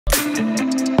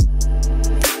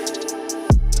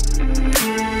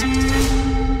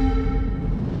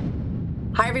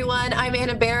Hi, everyone. I'm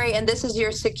Anna Berry, and this is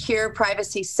your Secure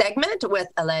Privacy Segment with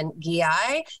Alain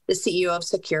Ghiai, the CEO of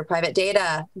Secure Private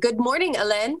Data. Good morning,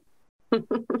 Alain.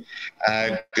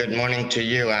 Good morning to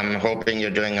you. I'm hoping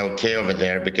you're doing okay over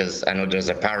there because I know there's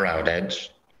a power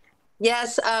outage.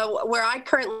 Yes, where I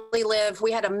currently live,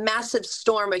 we had a massive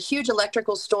storm, a huge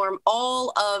electrical storm.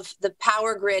 All of the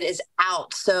power grid is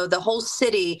out. So the whole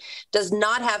city does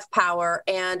not have power,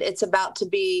 and it's about to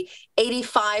be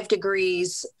 85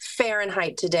 degrees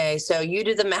Fahrenheit today. So you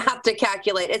do the math to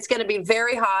calculate. It's going to be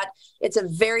very hot. It's a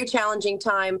very challenging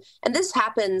time. And this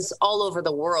happens all over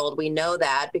the world. We know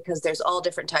that because there's all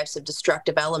different types of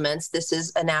destructive elements. This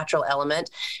is a natural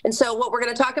element. And so what we're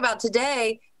going to talk about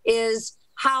today is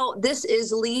how this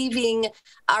is leaving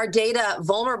our data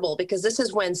vulnerable, because this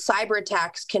is when cyber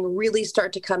attacks can really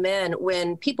start to come in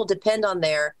when people depend on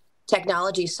their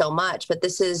technology so much. But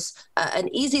this is an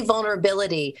easy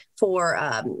vulnerability for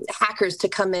hackers to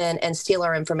come in and steal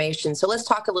our information. So let's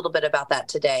talk a little bit about that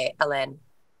today, Alain.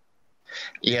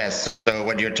 Yes, so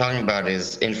what you're talking about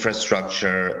is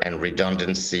infrastructure and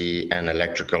redundancy and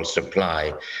electrical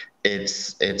supply.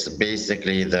 It's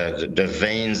basically the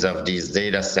veins of these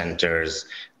data centers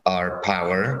are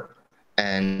power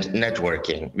and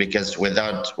networking, because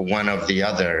without one of the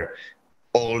other,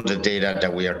 all the data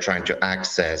that we are trying to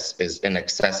access is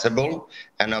inaccessible.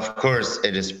 And of course,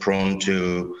 it is prone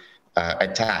to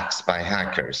attacks by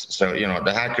hackers. So,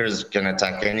 the hackers can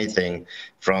attack anything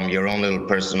from your own little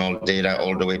personal data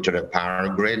all the way to the power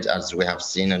grid, as we have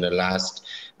seen in the last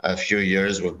few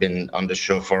years. We've been on the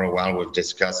show for a while. We've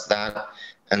discussed that.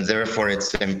 And therefore,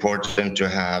 it's important to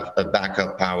have a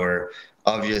backup power.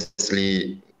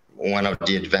 Obviously, one of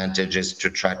the advantages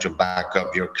to try to back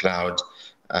up your cloud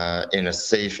in a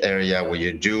safe area where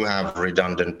you do have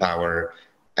redundant power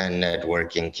and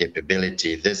networking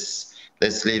capability. This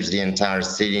leaves the entire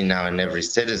city now and every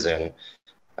citizen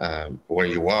where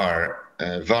you are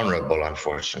vulnerable,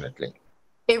 unfortunately.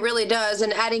 It really does.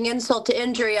 And adding insult to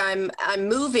injury, I'm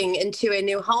moving into a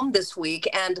new home this week.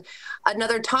 And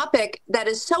another topic that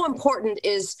is so important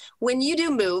is when you do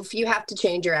move, you have to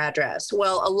change your address.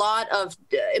 Well, a lot of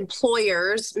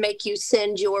employers make you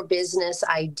send your business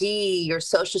ID, your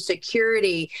social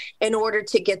security, in order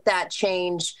to get that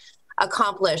change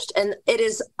accomplished. And it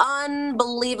is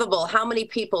unbelievable how many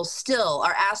people still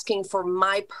are asking for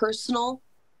my personal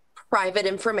private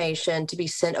information to be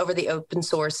sent over the open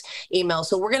source email.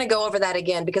 So we're going to go over that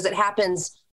again because it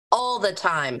happens all the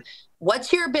time.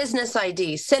 What's your business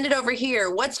ID? Send it over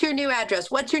here. What's your new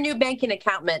address? What's your new banking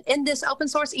account in this open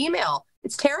source email?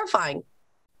 It's terrifying.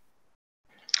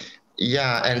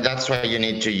 Yeah, and that's why you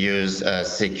need to use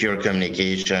secure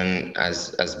communication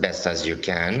as best as you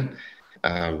can.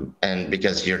 And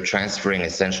because you're transferring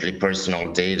essentially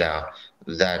personal data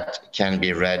that can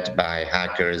be read by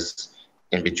hackers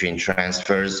in between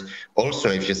transfers. Also,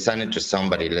 if you send it to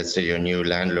somebody, let's say your new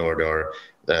landlord or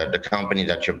the company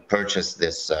that you purchased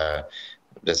this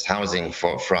housing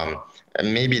from,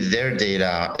 maybe their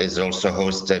data is also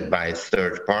hosted by a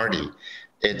third party.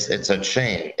 It's a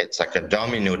chain. It's like a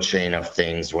domino chain of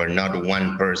things where not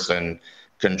one person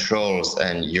controls,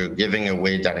 and you're giving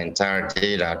away that entire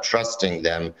data, trusting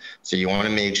them. So you want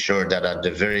to make sure that at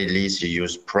the very least you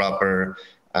use proper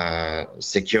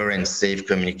secure and safe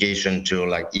communication tool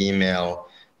like email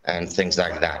and things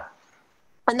like that.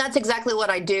 And that's exactly what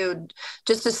I do.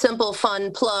 Just a simple,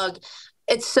 fun plug.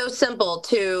 It's so simple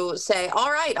to say,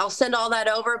 all right, I'll send all that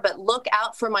over, but look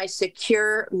out for my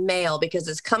secure mail because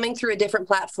it's coming through a different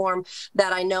platform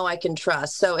that I know I can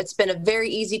trust. So it's been a very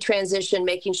easy transition,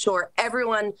 making sure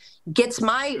everyone gets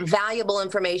my valuable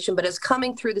information, but it's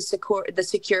coming through the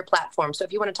secure platform. So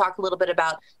if you want to talk a little bit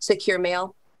about secure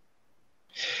mail.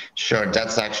 Sure,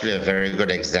 that's actually a very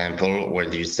good example where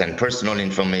you send personal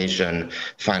information,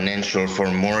 financial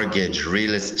for mortgage,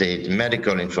 real estate,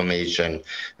 medical information,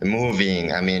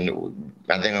 moving. I mean,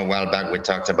 I think a while back we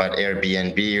talked about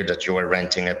Airbnb, that you were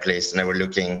renting a place and they were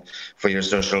looking for your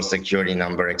social security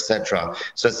number, etc.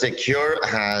 So Secure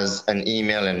has an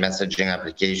email and messaging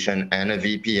application and a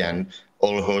VPN,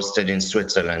 all hosted in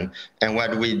Switzerland. And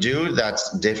what we do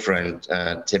that's different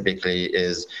typically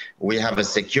is we have a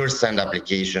secure send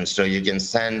application. So you can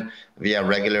send via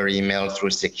regular email through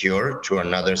Secure to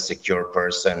another secure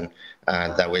person.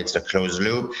 That way it's a closed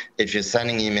loop. If you're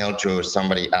sending email to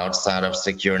somebody outside of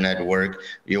Secure Network,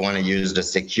 you want to use the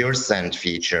Secure Send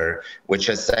feature, which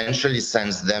essentially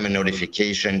sends them a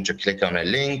notification to click on a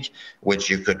link,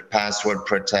 which you could password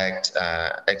protect,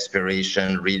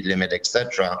 expiration, read limit,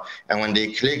 etc. And when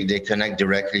they click, they connect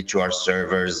directly to our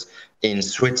servers in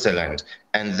Switzerland.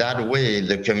 And that way,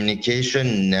 the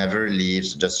communication never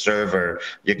leaves the server.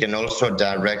 You can also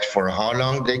direct for how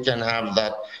long they can have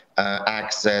that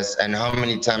access and how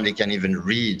many times they can even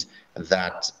read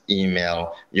that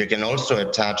email. You can also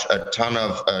attach a ton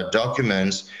of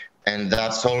documents, and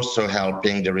that's also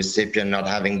helping the recipient not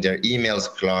having their emails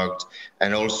clogged.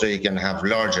 And also you can have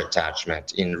large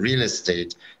attachment. In real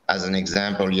estate, as an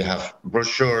example, you have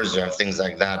brochures, you have things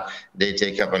like that. They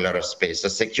take up a lot of space. So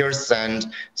Secure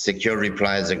Send, Secure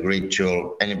Reply is a great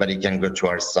tool. Anybody can go to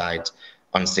our site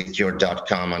on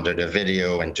secure.com under the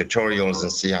video and tutorials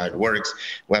and see how it works.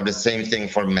 We have the same thing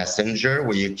for Messenger,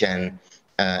 where you can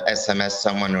SMS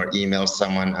someone or email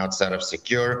someone outside of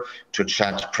Secure to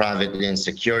chat privately and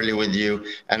securely with you.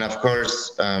 And of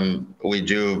course, we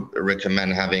do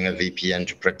recommend having a VPN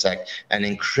to protect and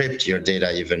encrypt your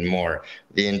data even more.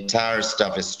 The entire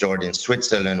stuff is stored in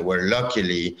Switzerland, where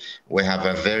luckily we have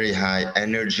a very high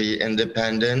energy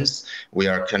independence. We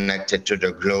are connected to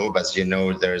the globe. As you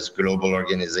know, there's global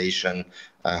organization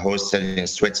hosted in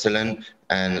Switzerland.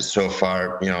 And so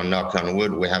far, knock on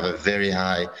wood, we have a very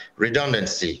high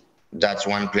redundancy. That's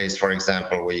one place, for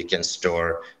example, where you can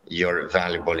store your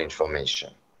valuable information.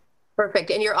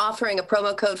 Perfect. And you're offering a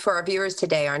promo code for our viewers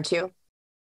today, aren't you?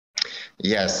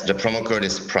 Yes, the promo code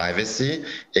is privacy.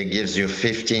 It gives you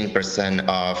 15%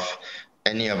 off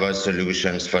any of our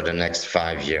solutions for the next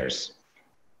 5 years.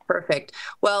 Perfect.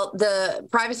 Well, the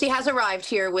privacy has arrived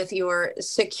here with your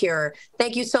Secure.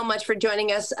 Thank you so much for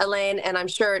joining us, Alain. And I'm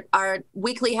sure our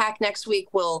weekly hack next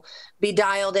week will be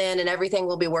dialed in and everything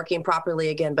will be working properly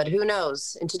again. But who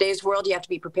knows? In today's world, you have to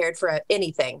be prepared for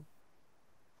anything.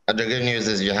 The good news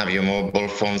is you have your mobile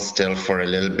phone still for a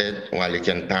little bit while you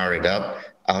can power it up.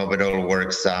 I hope it all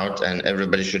works out, and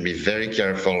everybody should be very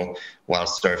careful while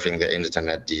surfing the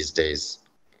internet these days.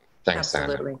 Thanks,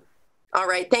 Absolutely. Anna. All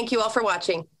right. Thank you all for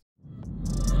watching.